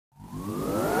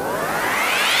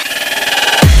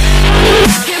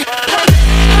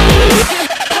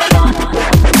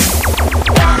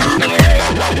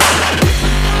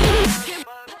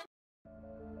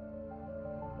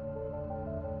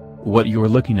What you're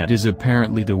looking at is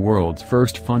apparently the world's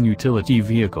first fun utility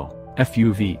vehicle,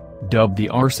 FUV, dubbed the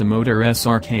Arcimotor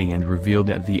SRK and revealed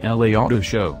at the LA Auto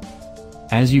Show.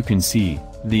 As you can see,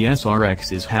 the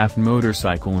SRX is half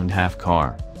motorcycle and half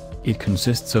car. It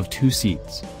consists of 2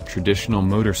 seats, traditional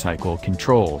motorcycle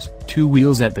controls, 2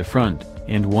 wheels at the front,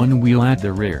 and 1 wheel at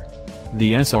the rear.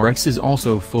 The SRX is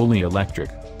also fully electric.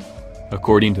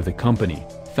 According to the company,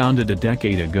 founded a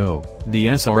decade ago, the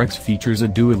SRX features a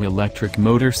dual electric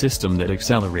motor system that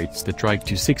accelerates the trike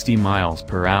to 60 miles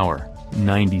per hour,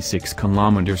 96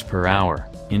 kilometers per hour,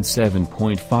 in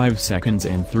 7.5 seconds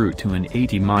and through to an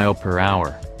 80 mile per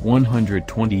hour,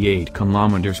 128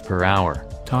 kilometers per hour,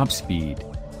 top speed.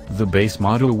 The base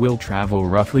model will travel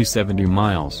roughly 70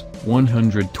 miles,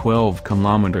 112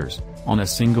 kilometers, on a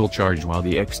single charge, while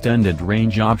the extended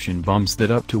range option bumps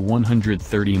that up to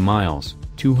 130 miles,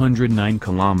 209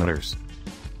 kilometers.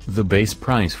 The base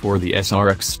price for the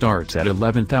SRX starts at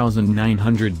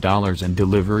 $11,900 and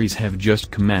deliveries have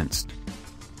just commenced.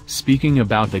 Speaking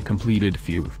about the completed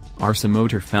FUV,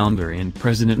 Arcimotor founder and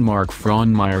president Mark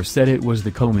Frohnmeyer said it was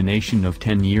the culmination of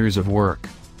 10 years of work.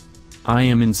 "I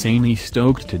am insanely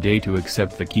stoked today to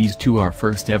accept the keys to our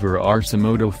first ever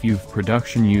Arcimotor FUV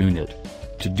production unit.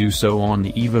 To do so on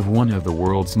the eve of one of the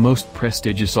world's most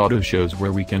prestigious auto shows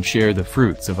where we can share the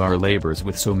fruits of our labors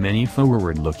with so many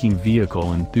forward-looking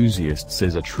vehicle enthusiasts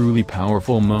is a truly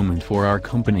powerful moment for our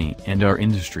company and our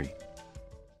industry."